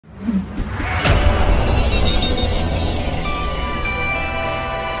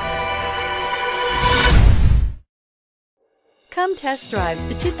Come test drive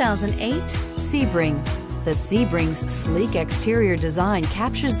the 2008 Sebring. The Sebring's sleek exterior design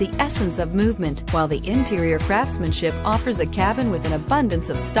captures the essence of movement, while the interior craftsmanship offers a cabin with an abundance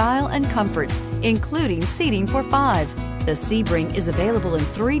of style and comfort, including seating for 5. The Sebring is available in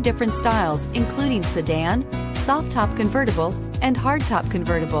 3 different styles, including sedan, soft-top convertible, and hardtop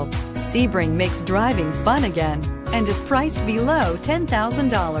convertible. Sebring makes driving fun again and is priced below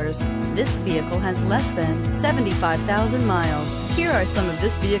 $10,000. This vehicle has less than 75,000 miles. Here are some of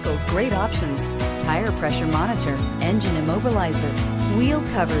this vehicle's great options: tire pressure monitor, engine immobilizer, wheel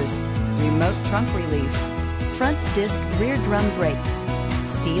covers, remote trunk release, front disc rear drum brakes,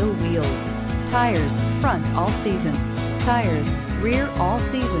 steel wheels, tires front all season, tires rear all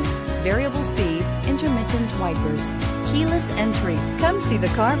season, variable speed, intermittent wipers, keyless entry. Come see the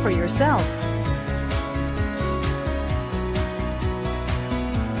car for yourself.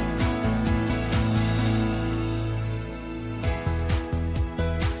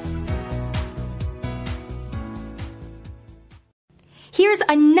 Here's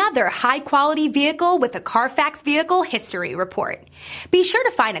another high-quality vehicle with a Carfax Vehicle History Report. Be sure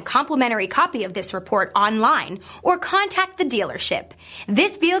to find a complimentary copy of this report online or contact the dealership.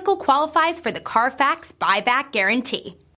 This vehicle qualifies for the Carfax Buyback Guarantee.